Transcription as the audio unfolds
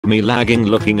Me lagging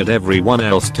looking at everyone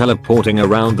else teleporting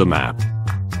around the map.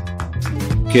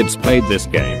 Kids played this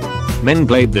game. Men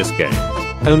played this game.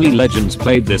 Only legends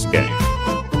played this game.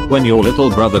 When your little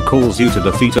brother calls you to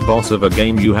defeat a boss of a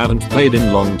game you haven't played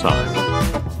in long time.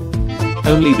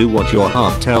 Only do what your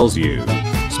heart tells you.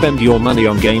 Spend your money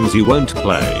on games you won't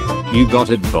play. You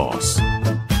got it, boss.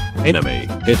 Enemy,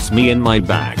 it's me in my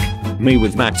bag. Me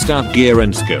with maxed out gear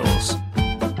and skills.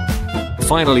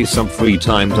 Finally some free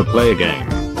time to play a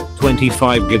game.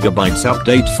 25 gigabytes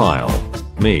update file.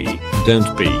 Me,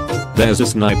 don't be. There's a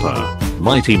sniper.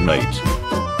 My teammate.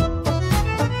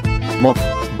 Mop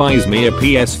buys me a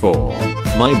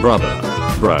PS4. My brother.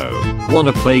 Bro.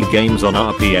 Wanna play games on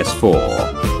our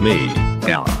PS4. Me.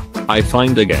 Yeah. I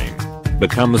find a game.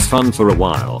 Becomes fun for a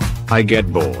while. I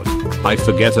get bored. I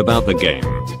forget about the game.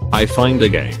 I find a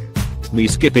game. Me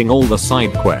skipping all the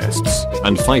side quests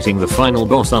and fighting the final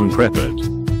boss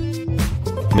unprepared.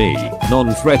 Me,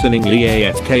 non-threateningly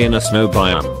AFK in a snow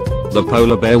biome. The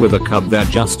polar bear with a cub that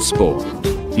just spawned.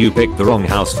 You picked the wrong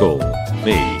house full.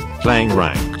 Me, playing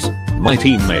ranked. My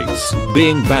teammates,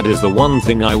 being bad is the one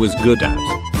thing I was good at.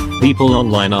 People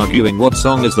online arguing what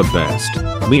song is the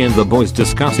best. Me and the boys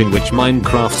discussing which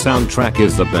Minecraft soundtrack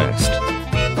is the best.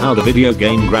 How the video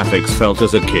game graphics felt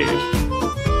as a kid.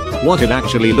 What it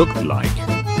actually looked like.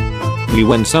 Me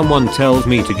when someone tells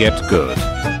me to get good.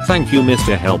 Thank you,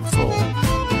 Mr. Helpful.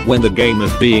 When the game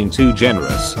is being too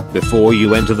generous before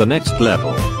you enter the next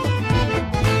level.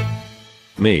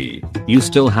 Me, you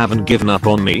still haven't given up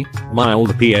on me, my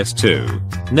old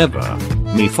PS2. Never.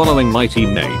 Me following my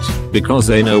teammate because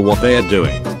they know what they're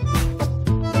doing.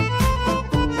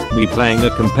 Me playing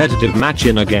a competitive match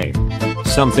in a game.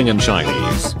 Something in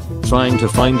Chinese. Trying to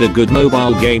find a good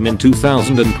mobile game in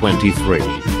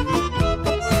 2023.